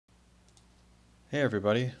Hey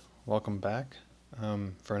everybody, welcome back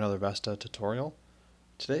for another VESTA tutorial.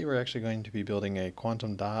 Today we're actually going to be building a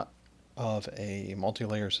quantum dot of a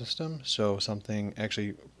multi-layer system. So something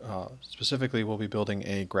actually, specifically we'll be building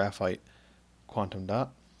a graphite quantum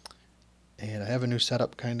dot. And I have a new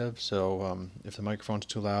setup kind of, so if the microphone's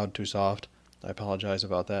too loud, too soft, I apologize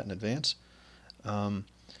about that in advance.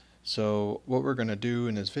 So what we're going to do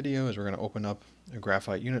in this video is we're going to open up a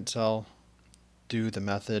graphite unit cell, do the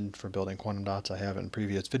method for building quantum dots I have in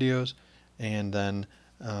previous videos, and then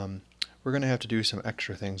we're going to have to do some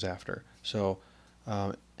extra things after. So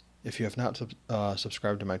if you have not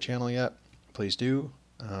subscribed to my channel yet, please do.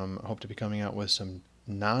 I hope to be coming out with some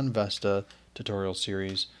non-VESTA tutorial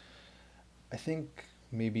series. I think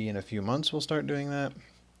maybe in a few months we'll start doing that.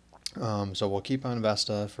 So we'll keep on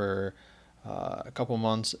VESTA for a couple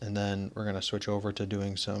months, and then we're going to switch over to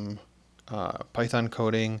doing some Python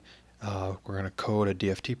coding. We're going to code a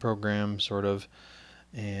DFT program, sort of,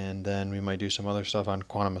 and then we might do some other stuff on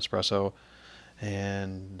Quantum Espresso,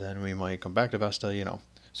 and then we might come back to VESTA, you know.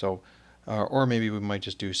 So, or maybe we might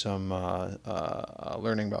just do some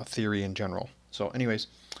learning about theory in general. So anyways,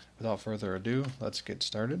 without further ado, let's get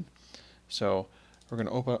started. So we're going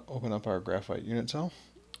to open up our graphite unit cell,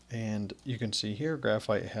 and you can see here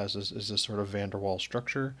graphite has this sort of van der Waals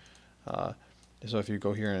structure. So if you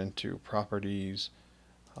go here into properties,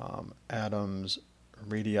 atoms,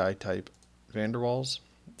 radii type van der Waals.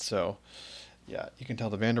 So yeah, you can tell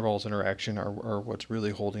the van der Waals interaction are what's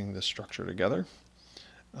really holding this structure together.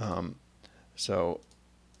 So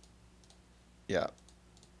yeah,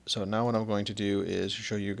 so now what I'm going to do is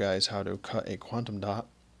show you guys how to cut a quantum dot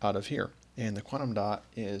out of here. And the quantum dot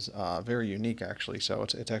is very unique actually, so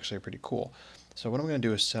it's actually pretty cool. So what I'm going to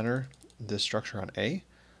do is center this structure on A,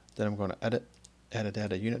 then I'm going to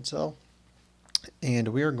edit a unit cell, and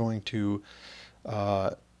we are going to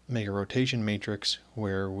make a rotation matrix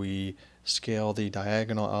where we scale the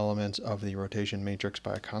diagonal elements of the rotation matrix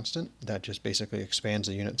by a constant that just basically expands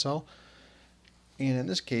the unit cell. And in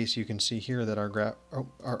this case, you can see here that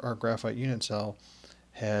our graphite unit cell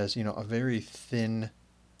has, you know, a very thin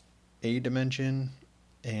A dimension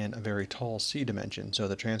and a very tall C dimension. So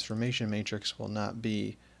the transformation matrix will not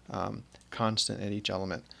be constant at each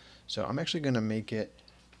element. So I'm actually going to make it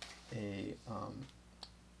a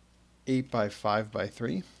 8 by 5 by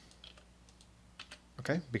 3,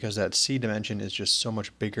 okay, because that C dimension is just so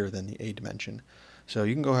much bigger than the A dimension. So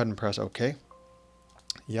you can go ahead and press OK.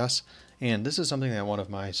 Yes, and this is something that one of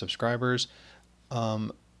my subscribers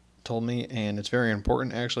told me, and it's very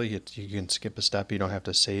important actually. You can skip a step. You don't have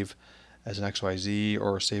to save as an XYZ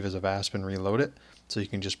or save as a VASP and reload it. So you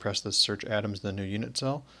can just press the search atoms in the new unit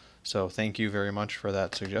cell. So thank you very much for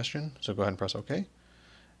that suggestion. So go ahead and press OK.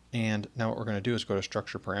 And now what we're going to do is go to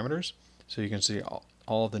structure parameters. So you can see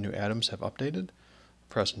all of the new atoms have updated.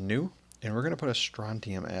 Press new, and we're going to put a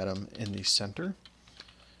strontium atom in the center.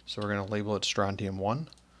 So we're going to label it strontium 1,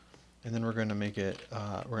 and then we're going to make it,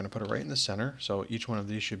 we're going to put it right in the center. So each one of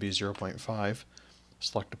these should be 0.5.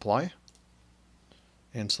 Select apply,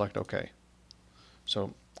 and select OK.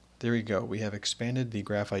 So there we go. We have expanded the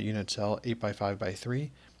graphite unit cell 8 by 5 by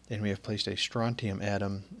 3, and we have placed a strontium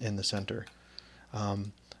atom in the center.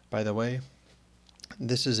 By the way,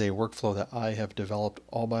 this is a workflow that I have developed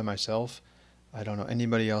all by myself. I don't know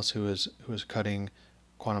anybody else who is cutting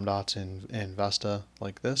quantum dots in VESTA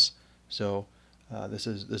like this. So this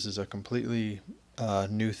is a completely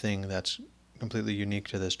new thing that's completely unique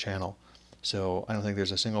to this channel. So I don't think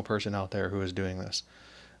there's a single person out there who is doing this.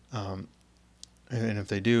 And if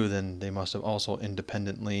they do, then they must have also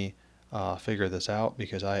independently figured this out,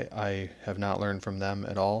 because I have not learned from them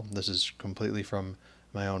at all. This is completely from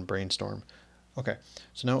my own brainstorm. Okay,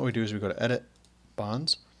 so now what we do is we go to edit,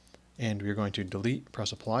 bonds, and we're going to delete,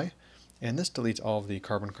 press apply, and this deletes all of the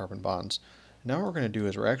carbon-carbon bonds. Now what we're going to do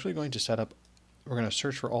is we're actually going to we're going to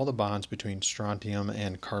search for all the bonds between strontium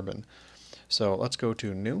and carbon. So let's go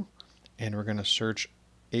to new, and we're going to search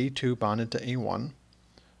A2 bonded to A1.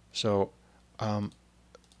 So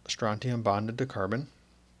strontium bonded to carbon,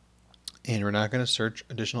 and we're not going to search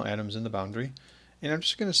additional atoms in the boundary. And I'm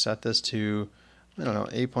just going to set this to, I don't know,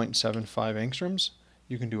 8.75 angstroms.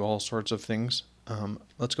 You can do all sorts of things.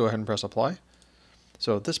 Let's go ahead and press apply.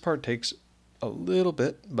 So this part takes a little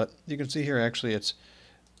bit, but you can see here actually it's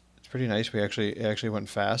pretty nice. It actually went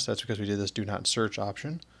fast. That's because we did this do not search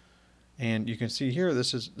option. And you can see here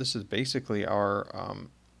this is basically our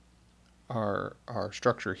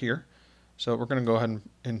structure here. So we're going to go ahead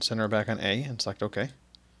and center it back on A and select OK.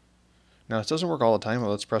 Now this doesn't work all the time.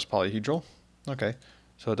 Well, let's press polyhedral. Okay,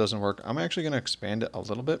 so it doesn't work. I'm actually going to expand it a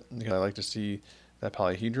little bit because I like to see that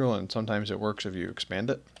polyhedral, and sometimes it works if you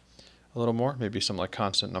expand it. a little more, maybe some like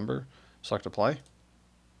constant number. Select apply.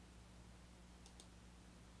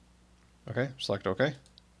 Okay, select OK.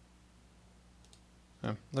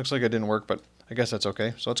 Looks like it didn't work, but I guess that's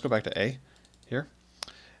okay. So let's go back to A here.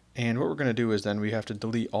 And what we're going to do is then we have to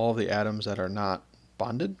delete all the atoms that are not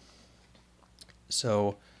bonded.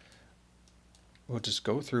 So we'll just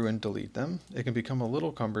go through and delete them. It can become a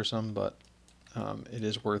little cumbersome, but it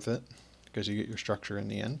is worth it because you get your structure in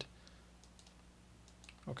the end.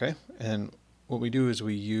 Okay, and what we do is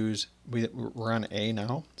we're on A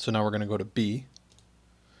now, so now we're going to go to B.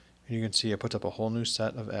 And you can see it puts up a whole new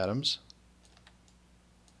set of atoms.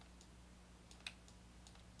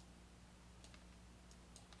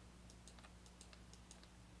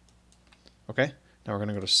 Okay, now we're going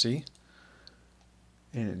to go to C.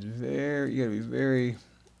 And it's you gotta be very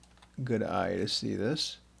good eye to see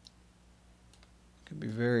this. It can be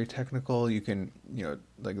very technical. You can,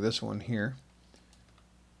 like this one here.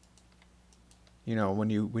 When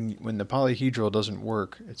the polyhedral doesn't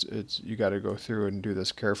work, you got to go through and do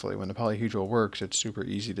this carefully. When the polyhedral works, it's super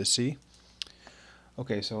easy to see.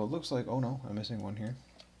 Okay, so it looks like, oh no, I'm missing one here.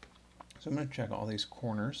 So I'm going to check all these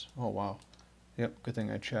corners. Oh wow. Yep, good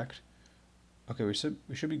thing I checked. Okay, we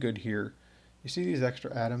should be good here. You see these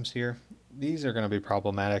extra atoms here? These are going to be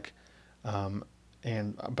problematic, but I'm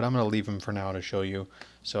going to leave them for now to show you.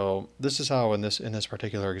 So this is how in this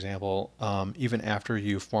particular example, even after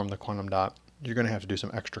you form the quantum dot, you're going to have to do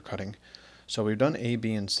some extra cutting. So we've done A,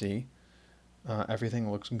 B, and C. Everything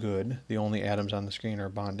looks good. The only atoms on the screen are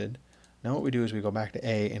bonded. Now what we do is we go back to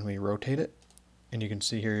A and we rotate it, and you can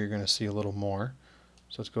see here you're going to see a little more.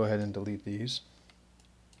 So let's go ahead and delete these.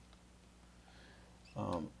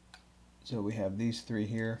 So we have these three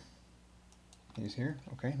here, these here.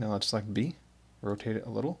 Okay, now let's select B, rotate it a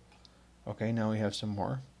little. Okay, now we have some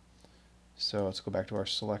more. So let's go back to our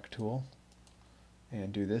select tool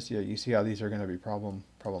and do this. Yeah, you see how these are going to be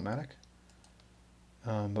problematic.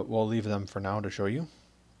 But we'll leave them for now to show you.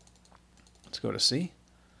 Let's go to C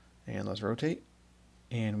and let's rotate,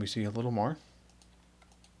 and we see a little more.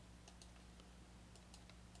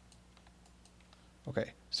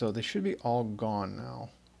 Okay, so they should be all gone now.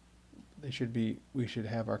 We should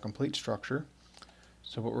have our complete structure.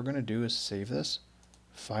 So what we're going to do is save this,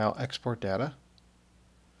 file export data,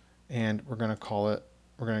 and we're going to call it,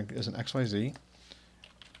 as an XYZ,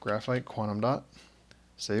 graphite quantum dot,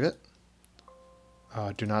 save it.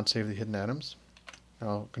 Do not save the hidden atoms.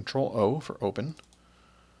 Now Control O for open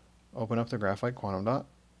up the graphite quantum dot.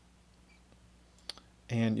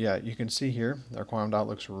 And yeah, you can see here, our quantum dot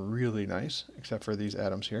looks really nice, except for these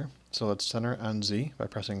atoms here. So let's center on Z by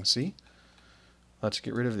pressing C. Let's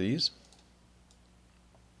get rid of these.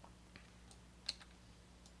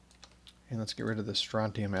 And let's get rid of the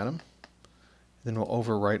strontium atom. Then we'll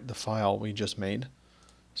overwrite the file we just made.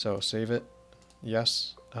 So save it,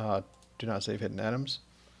 yes, do not save hidden atoms.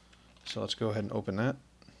 So let's go ahead and open that.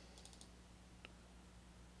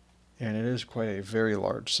 And it is quite a very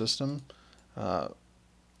large system.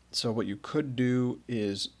 So what you could do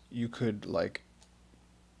is you could like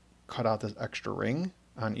cut out this extra ring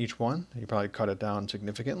on each one. You probably cut it down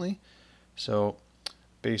significantly. So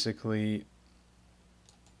basically,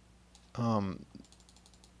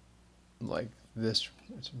 like this,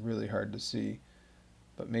 it's really hard to see,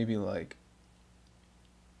 but maybe like,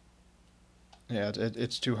 yeah,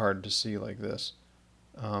 it's too hard to see like this.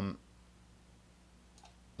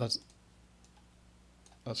 Let's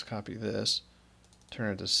copy this,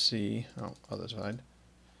 turn it to C, other side.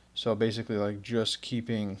 So basically like just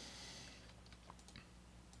keeping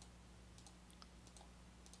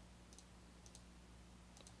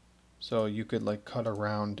so you could like cut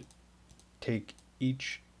around, take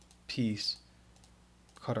each piece,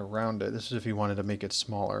 cut around it. This is if you wanted to make it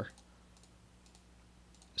smaller.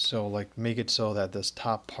 So like make it so that this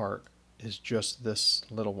top part is just this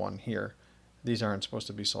little one here. These aren't supposed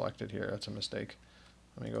to be selected here. That's a mistake.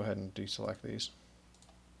 Let me go ahead and deselect these.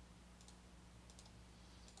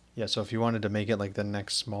 Yeah, so if you wanted to make it like the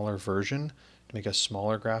next smaller version, to make a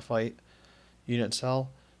smaller graphite unit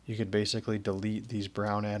cell, you could basically delete these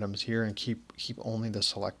brown atoms here and keep only the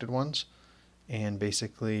selected ones, and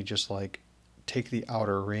basically just like take the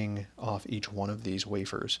outer ring off each one of these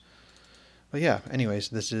wafers. But yeah, anyways,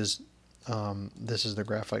 this is the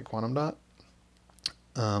graphite quantum dot.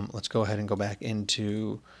 Let's go ahead and go back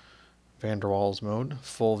into van der Waals mode,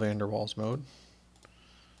 full van der Waals mode.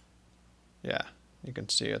 Yeah, you can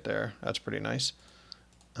see it there. That's pretty nice.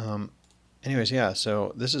 Anyways, yeah,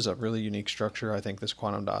 so this is a really unique structure. I think this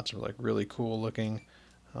quantum dots are like really cool looking.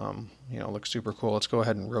 Looks super cool. Let's go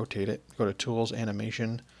ahead and rotate it. Go to Tools,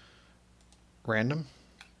 Animation, Random.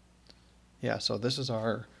 Yeah, so this is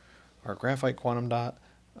our our graphite quantum dot.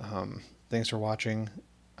 Thanks for watching.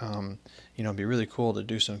 It'd be really cool to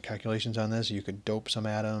do some calculations on this. You could dope some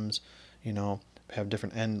atoms, have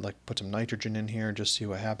different like put some nitrogen in here, just see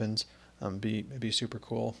what happens. It'd be super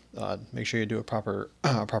cool. Make sure you do a proper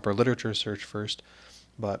proper literature search first.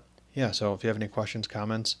 But yeah, so if you have any questions,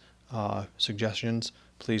 comments, suggestions,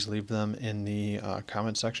 please leave them in the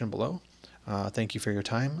comment section below. Thank you for your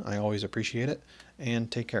time. I always appreciate it,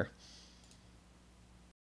 and take care.